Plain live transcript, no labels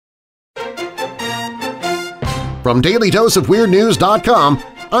From DailyDoseOfWeirdNews.com,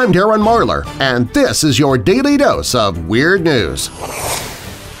 I'm Darren Marlar, and this is your Daily Dose of Weird News.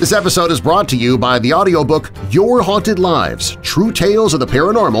 This episode is brought to you by the audiobook Your Haunted Lives – True Tales of the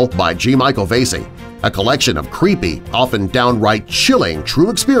Paranormal by G. Michael Vasey, a collection of creepy, often downright chilling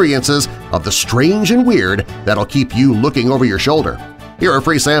true experiences of the strange and weird that'll keep you looking over your shoulder. Hear a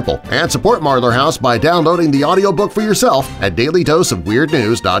free sample and support Marlar House by downloading the audiobook for yourself at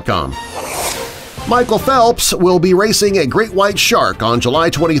DailyDoseOfWeirdNews.com. Michael Phelps will be racing a great white shark on July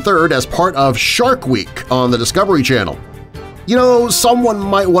 23rd as part of Shark Week on the Discovery Channel. You know, someone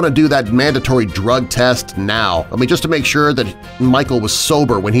might want to do that mandatory drug test now. Just to make sure that Michael was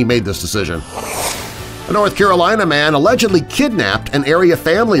sober when he made this decision. A North Carolina man allegedly kidnapped an area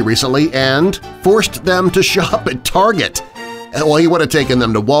family recently and forced them to shop at Target. Well, he would have taken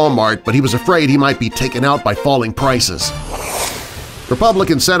them to Walmart, but he was afraid he might be taken out by falling prices.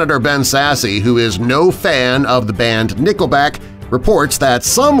 Republican Senator Ben Sasse, who is no fan of the band Nickelback, reports that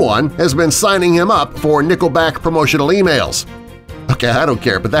someone has been signing him up for Nickelback promotional emails. Okay, I don't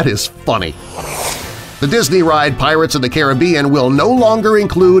care, but that is funny. The Disney ride Pirates of the Caribbean will no longer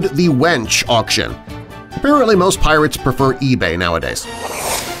include the Wench auction. Apparently most pirates prefer eBay nowadays.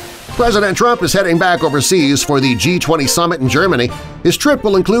 President Trump is heading back overseas for the G20 summit in Germany. His trip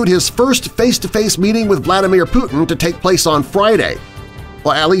will include his first face-to-face meeting with Vladimir Putin to take place on Friday.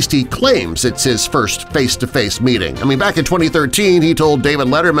 Well, at least he claims it's his first face-to-face meeting. Back in 2013, he told David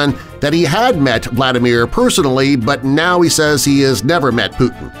Letterman that he had met Vladimir personally, but now he says he has never met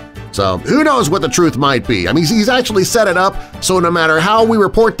Putin. So who knows what the truth might be? He's actually set it up, so no matter how we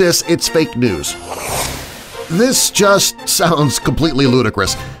report this, it's fake news. This just sounds completely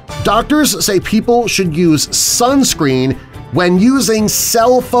ludicrous. Doctors say people should use sunscreen when using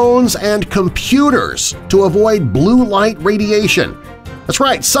cell phones and computers to avoid blue light radiation. That's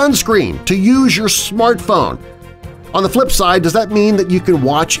right, sunscreen to use your smartphone. On the flip side, does that mean that you can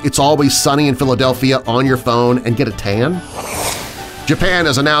watch It's Always Sunny in Philadelphia on your phone and get a tan? Japan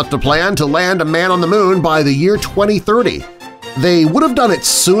has announced a plan to land a man on the moon by the year 2030. They would have done it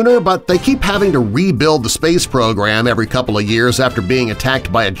sooner, but they keep having to rebuild the space program every couple of years after being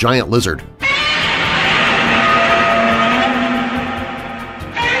attacked by a giant lizard.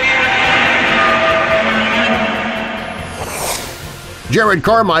 Jared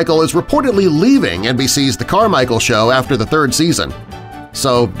Carmichael is reportedly leaving NBC's The Carmichael Show after the third season.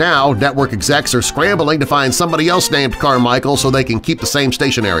 So now network execs are scrambling to find somebody else named Carmichael so they can keep the same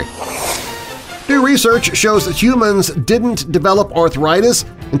stationery. New research shows that humans didn't develop arthritis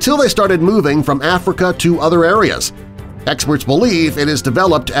until they started moving from Africa to other areas. Experts believe it is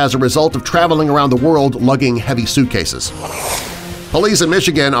developed as a result of traveling around the world lugging heavy suitcases. Police in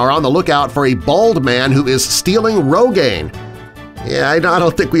Michigan are on the lookout for a bald man who is stealing Rogaine. Yeah, I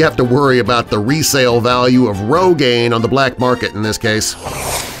don't think we have to worry about the resale value of Rogaine on the black market in this case.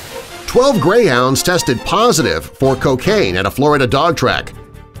 12 greyhounds tested positive for cocaine at a Florida dog track.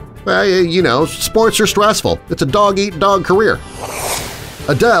 Well, sports are stressful. It's a dog-eat-dog career.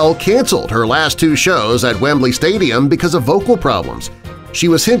 Adele canceled her last two shows at Wembley Stadium because of vocal problems. She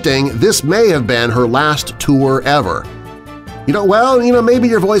was hinting this may have been her last tour ever. Maybe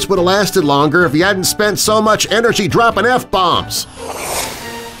your voice would have lasted longer if you hadn't spent so much energy dropping F-bombs.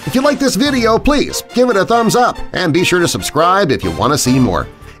 If you like this video, please give it a thumbs up and be sure to subscribe if you want to see more.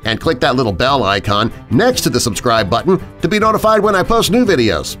 And click that little bell icon next to the subscribe button to be notified when I post new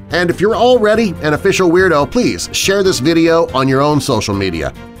videos. And if you're already an official weirdo, please share this video on your own social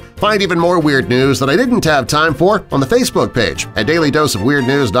media. Find even more weird news that I didn't have time for on the Facebook page at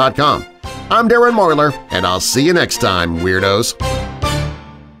DailyDoseOfWeirdNews.com. I'm Darren Marlar, and I'll see you next time, Weirdos!